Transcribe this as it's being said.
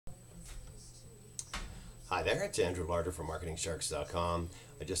Hi there, it's Andrew Larder from MarketingSharks.com.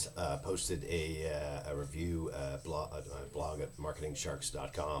 I just posted a review blog at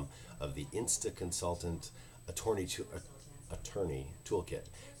MarketingSharks.com of the INSTA Consultant Attorney Toolkit.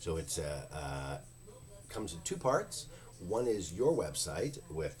 So it's comes in two parts. One is your website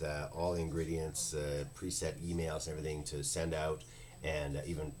with all the ingredients, preset emails, and everything to send out, and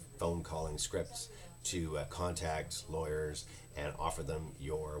even phone calling scripts to contact lawyers and offer them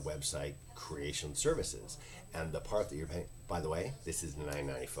your website creation services. And the part that you're paying, by the way, this is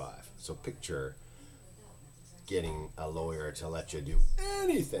 $9.95. So picture getting a lawyer to let you do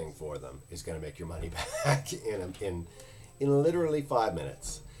anything for them is going to make your money back in literally 5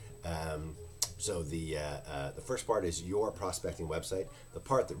 minutes. So the first part is your prospecting website. The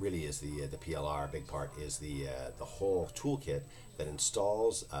part that really is the PLR, big part, is the whole toolkit that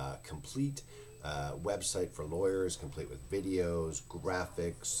installs a complete website for lawyers, complete with videos,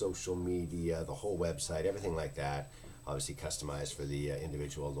 graphics, social media, the whole website, everything like that. Obviously customized for the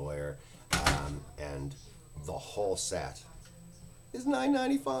individual lawyer, and the whole set is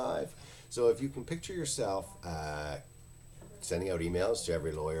 $9.95. So if you can picture yourself sending out emails to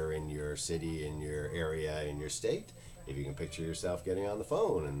every lawyer in your city, in your area, in your state, if you can picture yourself getting on the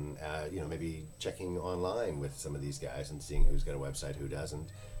phone and maybe checking online with some of these guys and seeing who's got a website, who doesn't,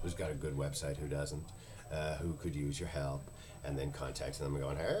 who's got a good website, who doesn't, who could use your help, and then contacting them and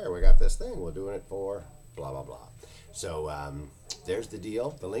going, hey, we got this thing, we're doing it for blah blah blah. So there's the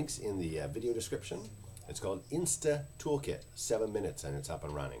deal. The link's in the video description. It's called INSTA Toolkit, 7 minutes, and it's up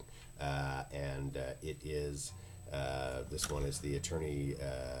and running. And it is this one is the attorney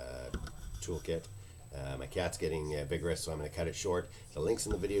toolkit. My cat's getting vigorous, so I'm going to cut it short. The link's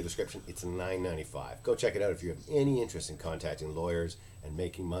in the video description. It's $9.95. Go check it out if you have any interest in contacting lawyers and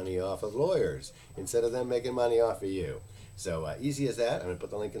making money off of lawyers instead of them making money off of you. So easy as that. I'm going to put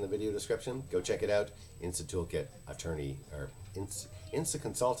the link in the video description. Go check it out. Insta Toolkit Attorney, or Insta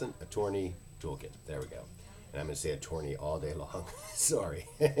Consultant Attorney Toolkit. There we go. And I'm going to say attorney all day long. Sorry.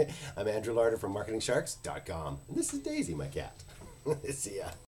 I'm Andrew Larder from MarketingSharks.com. And this is Daisy, my cat. See ya.